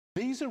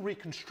These are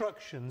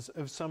reconstructions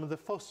of some of the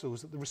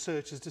fossils that the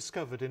researchers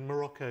discovered in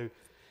Morocco.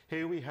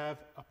 Here we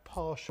have a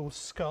partial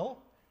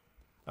skull,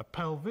 a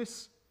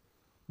pelvis,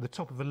 the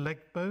top of a leg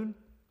bone,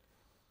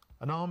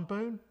 an arm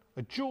bone,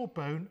 a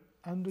jawbone,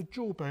 and the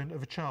jawbone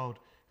of a child.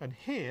 And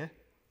here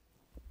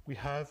we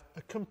have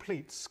a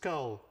complete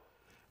skull.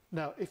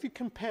 Now, if you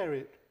compare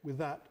it with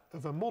that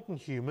of a modern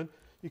human,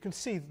 you can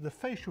see that the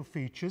facial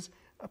features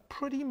are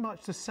pretty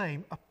much the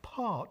same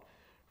apart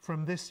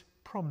from this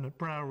prominent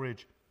brow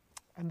ridge.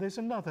 And there's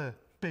another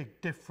big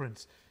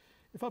difference.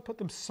 If I put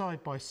them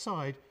side by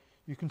side,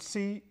 you can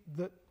see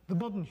that the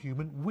modern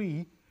human,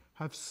 we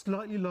have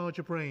slightly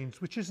larger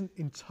brains, which isn't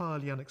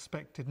entirely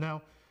unexpected.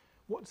 Now,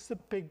 what's the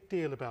big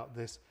deal about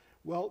this?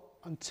 Well,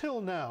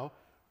 until now,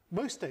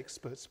 most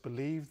experts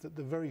believe that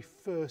the very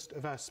first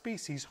of our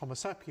species, Homo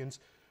sapiens,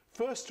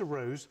 first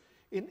arose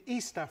in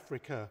East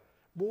Africa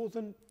more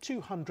than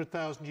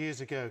 200,000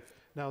 years ago.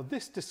 Now,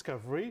 this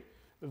discovery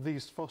of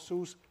these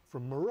fossils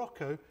from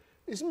Morocco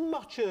is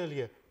much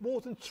earlier,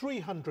 more than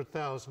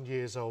 300,000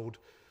 years old.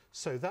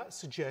 So that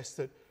suggests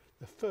that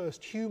the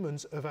first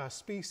humans of our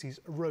species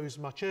arose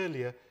much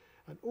earlier,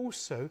 and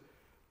also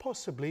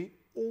possibly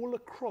all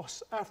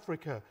across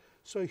Africa.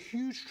 So a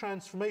huge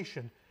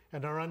transformation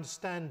in our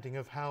understanding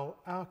of how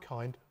our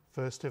kind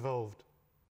first evolved.